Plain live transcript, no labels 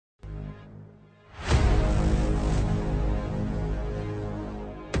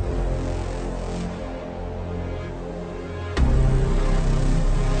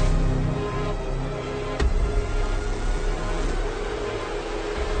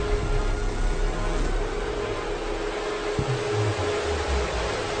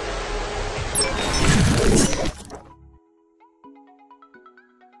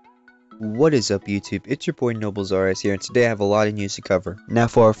What is up YouTube? It's your boy NoblesRS here, and today I have a lot of news to cover. Now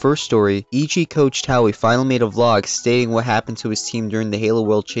for our first story, EG coach Howie finally made a vlog stating what happened to his team during the Halo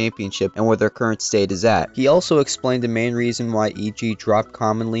World Championship and where their current state is at. He also explained the main reason why EG dropped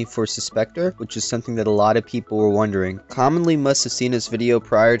Commonly for Suspector, which is something that a lot of people were wondering. Commonly must have seen his video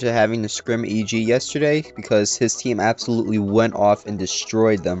prior to having to scrim EG yesterday, because his team absolutely went off and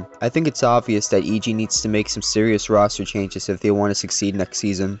destroyed them. I think it's obvious that EG needs to make some serious roster changes if they want to succeed next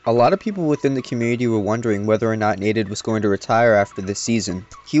season. A lot of people within the community were wondering whether or not Nated was going to retire after this season.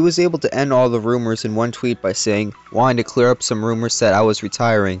 He was able to end all the rumors in one tweet by saying, "Wanting to clear up some rumors that I was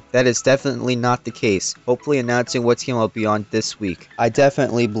retiring. That is definitely not the case. Hopefully announcing what team I'll be on this week." I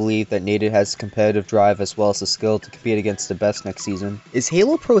definitely believe that Nated has competitive drive as well as the skill to compete against the best next season. Is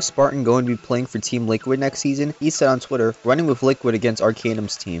Halo Pro Spartan going to be playing for Team Liquid next season? He said on Twitter, running with Liquid against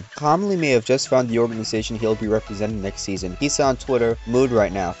Arcanum's team. Commonly may have just found the organization he'll be representing next season. He said on Twitter, "Mood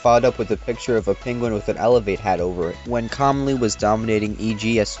right now," followed up with a picture of a penguin with an Elevate hat over it. When Commonly was dominating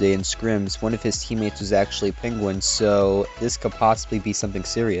EG yesterday in scrims, one of his teammates was actually Penguin, so this could possibly be something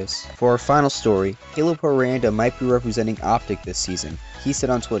serious. For our final story, Halo Pro Randa might be representing OpTic this season. He said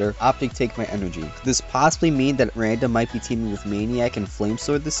on Twitter, "OpTic take my energy." Could this possibly mean that Randa might be teaming with Maniac and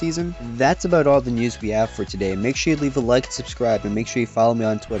Flamesword this season? That's about all the news we have for today. Make sure you leave a like and subscribe, and make sure you follow me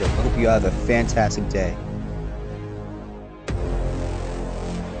on Twitter. I hope you have a fantastic day.